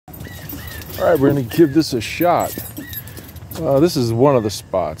All right, we're gonna give this a shot. This is one of the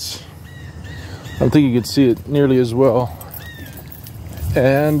spots. I don't think you can see it nearly as well.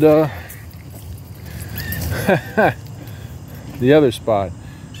 And the other spot,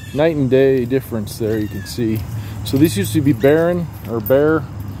 night and day difference there, you can see. So this used to be barren or bare,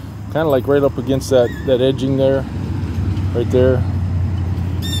 kind of like right up against that edging there, right there,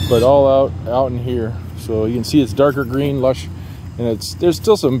 but all out in here. So you can see it's darker green, lush, and there's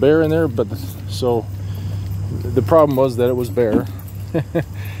still some bare in there, but so the problem was that it was bare.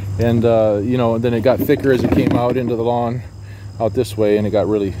 And you know, then it got thicker as it came out into the lawn out this way, and it got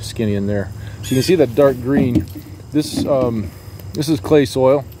really skinny in there. So you can see that dark green. This is clay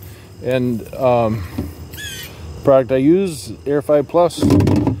soil, and product I use, aerify Plus.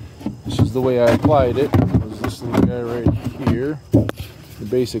 This is the way I applied it. Is this little guy right here, the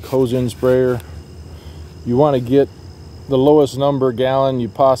basic hose-in sprayer. You want to get the lowest number gallon you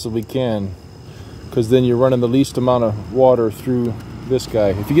possibly can, because then you're running the least amount of water through this guy.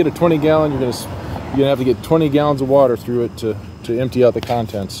 If you get a 20 gallon, you're gonna have to get 20 gallons of water through it to empty out the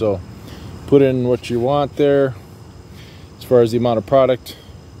contents. So put in what you want there as far as the amount of product,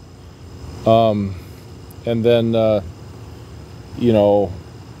 and then you know,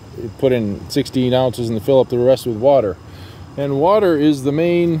 put in 16 ounces and fill up the rest with water. And water is the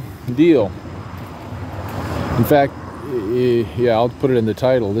main deal. In fact, yeah, I'll put it in the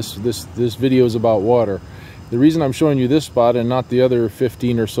title. This video is about water. The reason I'm showing you this spot and not the other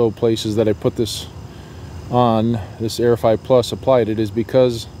 15 or so places that I put this on, this aerify Plus applied it, is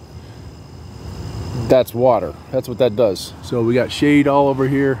because that's water. That's what that does. So we got shade all over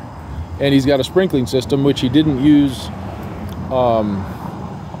here, and he's got a sprinkling system which he didn't use.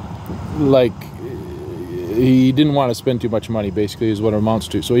 Like, he didn't want to spend too much money, basically, is what it amounts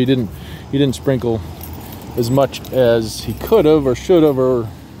to. So he didn't sprinkle as much as he could have or should have, or,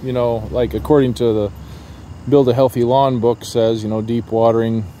 you know, like according to the Build a Healthy Lawn book says, you know, deep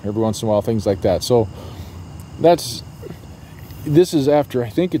watering every once in a while, things like that. So this is after, I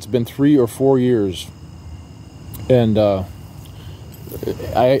think it's been 3 or 4 years, and I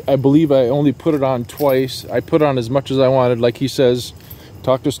believe I only put it on twice. I put on as much as I wanted. Like he says,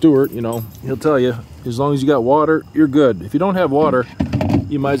 talk to Stuart, you know, he'll tell you, as long as you got water, you're good. If you don't have water,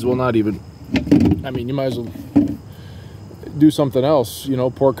 you might as well not even, I mean, you might as well do something else, you know,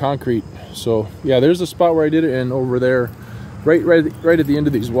 pour concrete. So yeah, there's a spot where I did it, and over there, right at the end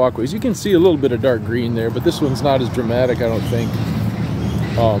of these walkways, you can see a little bit of dark green there, but this one's not as dramatic, I don't think.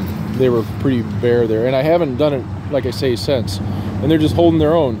 They were pretty bare there, and I haven't done it, like I say, since, and they're just holding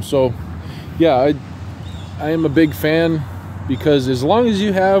their own. So yeah, I am a big fan, because as long as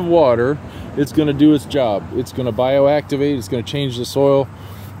you have water, it's going to do its job. It's going to bioactivate, it's going to change the soil.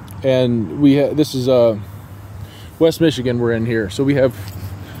 And this is West Michigan we're in here, so we have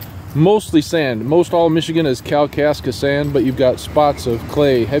mostly sand. Most all of Michigan is Kalkaska sand, but you've got spots of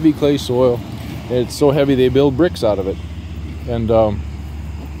clay, heavy clay soil, and it's so heavy they build bricks out of it. And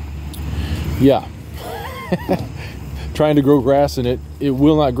yeah, trying to grow grass in it, it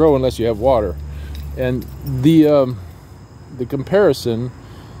will not grow unless you have water. And the comparison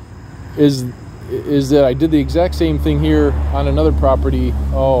is that I did the exact same thing here on another property,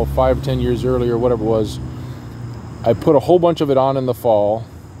 5-10 years earlier, whatever it was. I put a whole bunch of it on in the fall.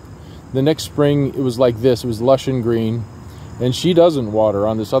 The next spring it was like this, it was lush and green, and she doesn't water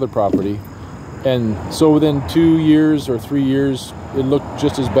on this other property. And so within 2 years or 3 years, it looked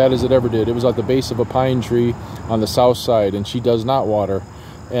just as bad as it ever did. It was at the base of a pine tree on the south side, and she does not water,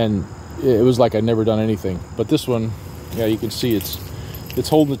 and it was like I'd never done anything. But this one, yeah, you can see it's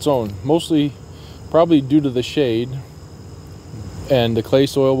holding its own, mostly probably due to the shade, and the clay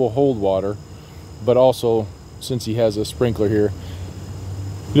soil will hold water, but also since he has a sprinkler here.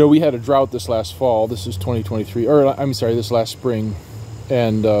 You know, we had a drought this last fall. This is 2023, or I'm sorry, this last spring,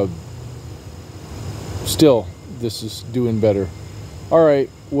 and still this is doing better. All right,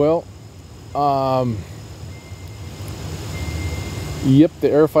 well, yep, the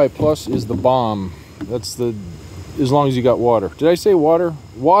aerify Plus is the bomb. That's the, as long as you got water. Did I say water?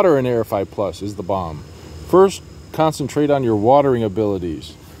 Water in aerify Plus is the bomb. First, concentrate on your watering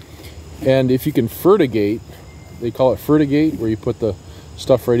abilities. And if you can fertigate, they call it fertigate, where you put the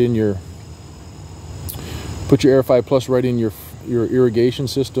stuff right in your, put your aerify Plus right in your irrigation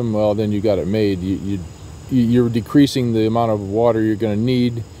system, well, then you got it made. You're decreasing the amount of water you're going to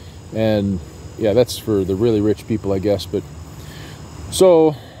need, and yeah, that's for the really rich people, I guess. But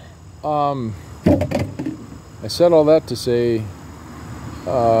so I said all that to say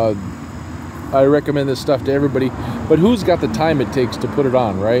I recommend this stuff to everybody, but who's got the time it takes to put it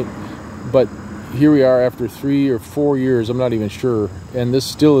on, right? But here we are after 3 or 4 years, I'm not even sure, and this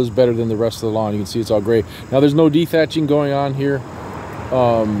still is better than the rest of the lawn. You can see it's all gray. Now there's no dethatching going on here,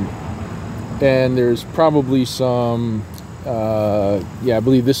 and there's probably some yeah, I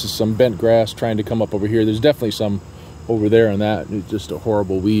believe this is some bent grass trying to come up over here. There's definitely some over there, and that it's just a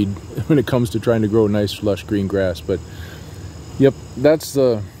horrible weed when it comes to trying to grow nice lush green grass. But yep, that's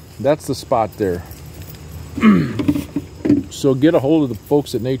the spot there. So get a hold of the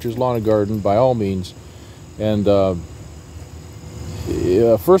folks at Nature's Lawn and Garden by all means, and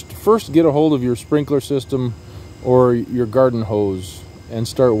yeah, first get a hold of your sprinkler system or your garden hose and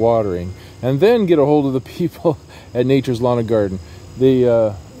start watering, and then get a hold of the people at Nature's Lawn and Garden.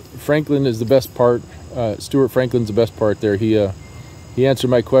 Franklin is the best part. Stuart Franklin's the best part there. He answered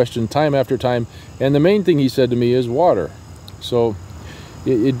my question time after time, and the main thing he said to me is water. So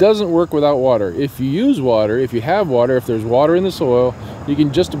it doesn't work without water. If you use water, if you have water, if there's water in the soil, you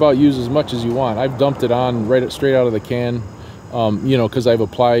can just about use as much as you want. I've dumped it on straight out of the can, you know, because I've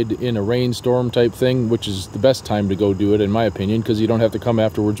applied in a rainstorm type thing, which is the best time to go do it, in my opinion, because you don't have to come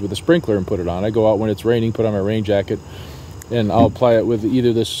afterwards with a sprinkler and put it on. I go out when it's raining, put on my rain jacket, and I'll apply it with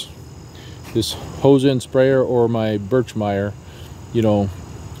either this hose-in sprayer or my Birchmeyer, you know,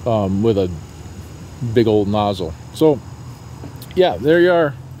 with a big old nozzle. So yeah, there you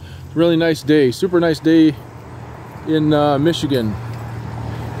are. Really nice day, super nice day in Michigan,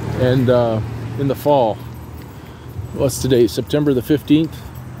 and in the fall. What's today? September the 15th.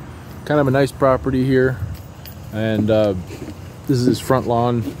 Kind of a nice property here, and this is his front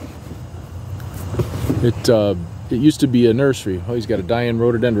lawn. It used to be a nursery. Oh, he's got a dying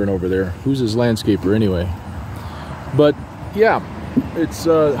rhododendron over there. Who's his landscaper anyway? But yeah, it's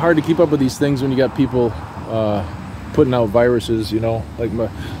hard to keep up with these things when you got people putting out viruses, you know. Like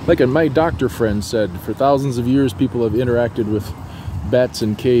my doctor friend said, for thousands of years people have interacted with bats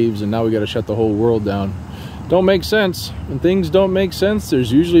in caves, and now we got to shut the whole world down. Don't make sense. When things don't make sense,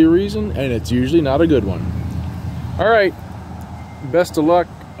 there's usually a reason, and it's usually not a good one. All right, best of luck.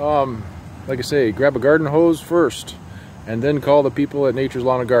 Like I say, grab a garden hose first, and then call the people at Nature's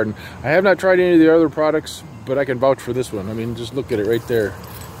Lawn and Garden. I have not tried any of the other products, but I can vouch for this one. I mean, just look at it right there.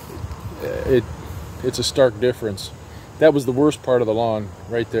 It's a stark difference. That was the worst part of the lawn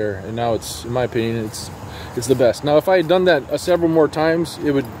right there, and now it's, in my opinion, it's the best. Now, if I had done that several more times,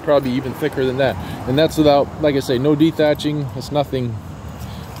 it would probably be even thicker than that. And that's without, like I say, no dethatching. It's nothing.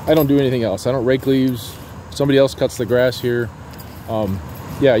 I don't do anything else. I don't rake leaves. Somebody else cuts the grass here.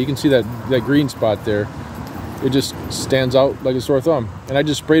 Yeah, you can see that green spot there. It just stands out like a sore thumb. And I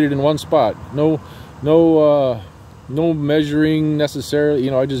just sprayed it in one spot. No measuring necessarily.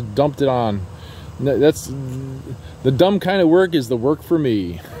 You know, I just dumped it on. That's the dumb kind of work is the work for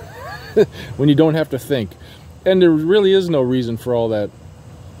me. When you don't have to think. And there really is no reason for all that,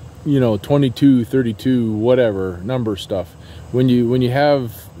 you know, 22, 32, whatever number stuff. When you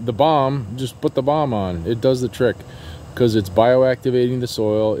have the bomb, just put the bomb on. It does the trick, because it's bioactivating the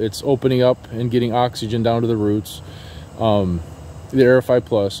soil. It's opening up and getting oxygen down to the roots. The aerify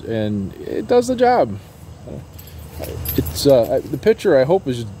Plus, and it does the job. It's the picture, I hope,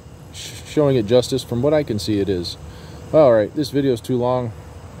 is showing it justice. From what I can see, it is. All right, this video is too long.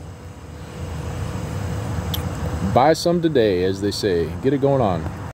 Buy some today, as they say. Get it going on.